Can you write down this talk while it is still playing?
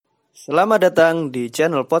Selamat datang di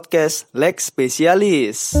channel podcast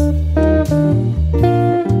Specialis.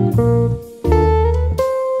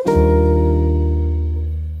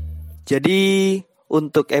 Jadi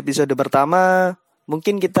untuk episode pertama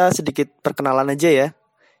mungkin kita sedikit perkenalan aja ya.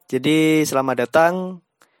 Jadi selamat datang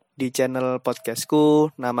di channel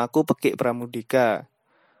podcastku. Namaku Pekik Pramudika.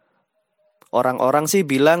 Orang-orang sih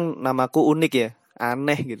bilang namaku unik ya,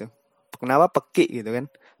 aneh gitu. Kenapa Pekik gitu kan?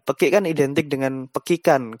 Pekik kan identik dengan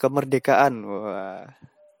pekikan, kemerdekaan. Wah,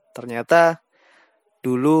 ternyata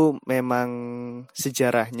dulu memang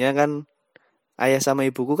sejarahnya kan ayah sama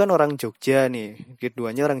ibuku kan orang Jogja nih.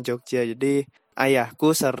 Keduanya orang Jogja. Jadi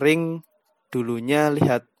ayahku sering dulunya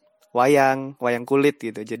lihat wayang kulit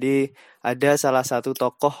gitu. Jadi ada salah satu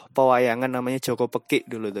tokoh pewayangan namanya Joko Pekik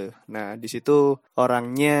dulu tuh. Nah, di situ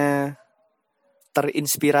orangnya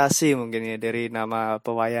terinspirasi mungkin ya dari nama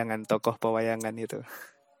pewayangan, tokoh pewayangan itu.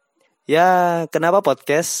 Ya, kenapa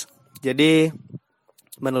podcast? Jadi,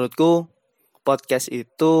 menurutku podcast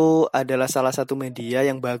itu adalah salah satu media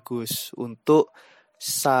yang bagus untuk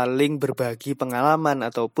saling berbagi pengalaman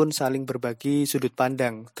ataupun saling berbagi sudut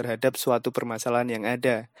pandang terhadap suatu permasalahan yang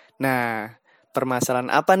ada. Nah,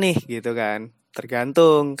 permasalahan apa nih gitu kan?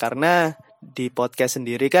 Tergantung, karena di podcast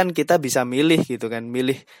sendiri kan kita bisa milih gitu kan,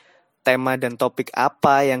 milih tema dan topik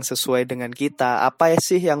apa yang sesuai dengan kita, apa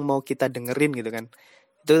sih yang mau kita dengerin gitu kan.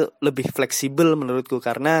 Itu lebih fleksibel menurutku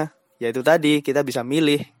karena ya itu tadi kita bisa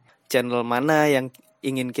milih channel mana yang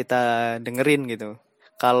ingin kita dengerin gitu.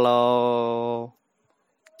 Kalau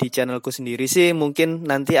di channelku sendiri sih mungkin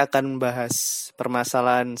nanti akan bahas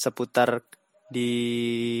permasalahan seputar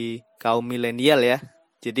di kaum milenial ya.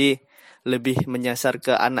 Jadi lebih menyasar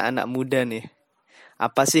ke anak-anak muda nih.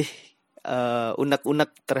 Apa sih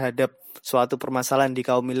unek-unek terhadap suatu permasalahan di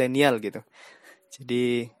kaum milenial gitu.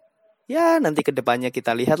 Jadi ya nanti ke depannya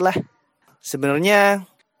kita lihat lah. Sebenarnya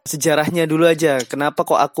sejarahnya dulu aja. Kenapa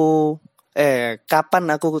kok kapan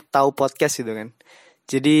aku tahu podcast gitu kan.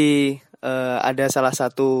 Jadi ada salah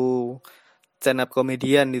satu stand up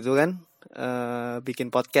komedian gitu kan.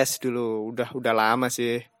 Bikin podcast dulu. Udah lama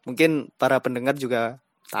sih. Mungkin para pendengar juga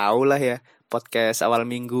tahu lah ya. Podcast awal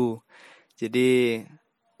minggu. Jadi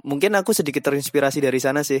mungkin aku sedikit terinspirasi dari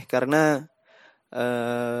sana sih. Karena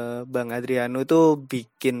Bang Adriano tuh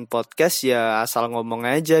bikin podcast ya asal ngomong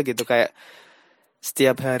aja gitu. Kayak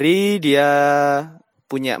setiap hari dia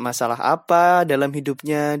punya masalah apa dalam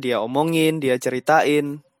hidupnya, dia omongin, dia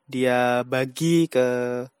ceritain, dia bagi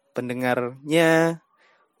ke pendengarnya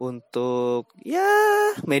untuk ya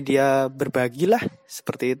media berbagi lah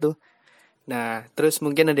seperti itu. Nah terus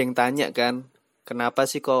mungkin ada yang tanya kan, kenapa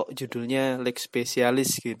sih kok judulnya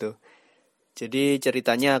Specialis gitu. Jadi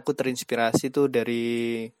ceritanya aku terinspirasi tuh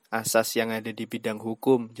dari asas yang ada di bidang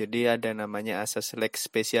hukum. Jadi ada namanya asas lex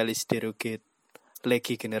specialis derogat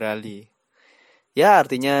legi generali. Ya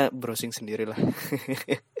artinya browsing sendirilah.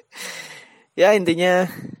 Ya intinya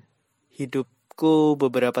hidupku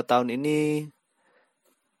beberapa tahun ini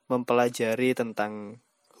mempelajari tentang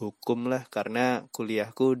hukum lah. Karena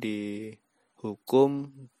kuliahku di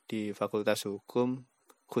hukum, di fakultas hukum,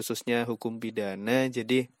 khususnya hukum pidana.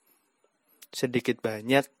 Jadi sedikit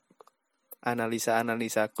banyak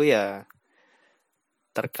analisa-analisaku ya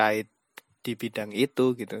terkait di bidang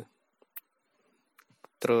itu gitu.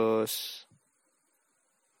 Terus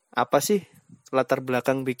apa sih latar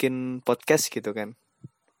belakang bikin podcast gitu kan?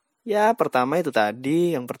 Ya pertama itu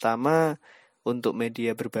tadi, yang pertama untuk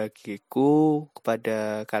media berbagiku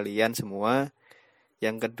kepada kalian semua.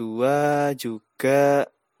 Yang kedua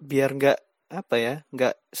juga biar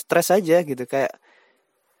nggak stres aja gitu, kayak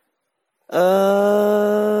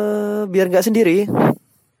biar nggak sendiri.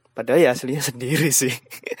 Padahal ya aslinya sendiri sih.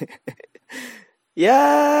 Ya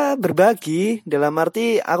berbagi dalam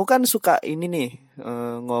arti aku kan suka ini nih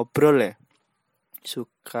ngobrol ya,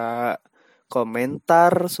 suka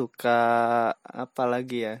komentar, suka apa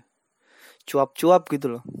lagi ya, cuap-cuap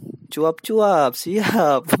gitu loh, cuap-cuap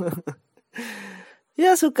siap.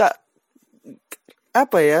 Ya suka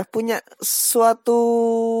punya suatu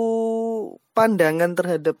pandangan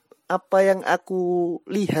terhadap apa yang aku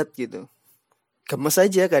lihat gitu. Gemes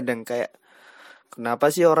aja kadang, kayak kenapa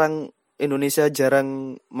sih orang Indonesia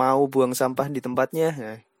jarang mau buang sampah di tempatnya.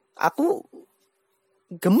 Nah, aku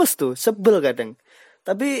gemes tuh, sebel kadang.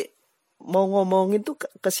 Tapi mau ngomongin tuh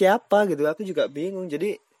ke siapa gitu, aku juga bingung.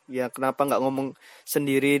 Jadi ya kenapa gak ngomong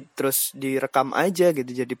sendiri terus direkam aja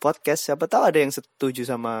gitu jadi podcast. Siapa tahu ada yang setuju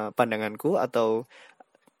sama pandanganku, atau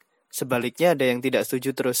sebaliknya ada yang tidak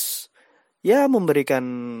setuju terus ya memberikan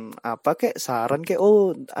saran kayak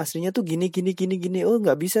aslinya tuh gini oh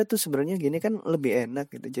nggak bisa tuh sebenarnya gini kan lebih enak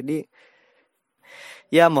gitu. Jadi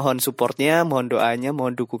Ya mohon supportnya, mohon doanya,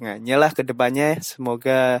 mohon dukungannya lah ke depannya.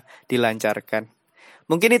 Semoga dilancarkan.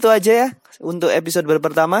 Mungkin itu aja ya untuk episode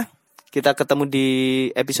pertama. Kita ketemu di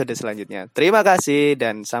episode selanjutnya. Terima kasih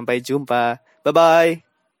dan sampai jumpa. Bye-bye.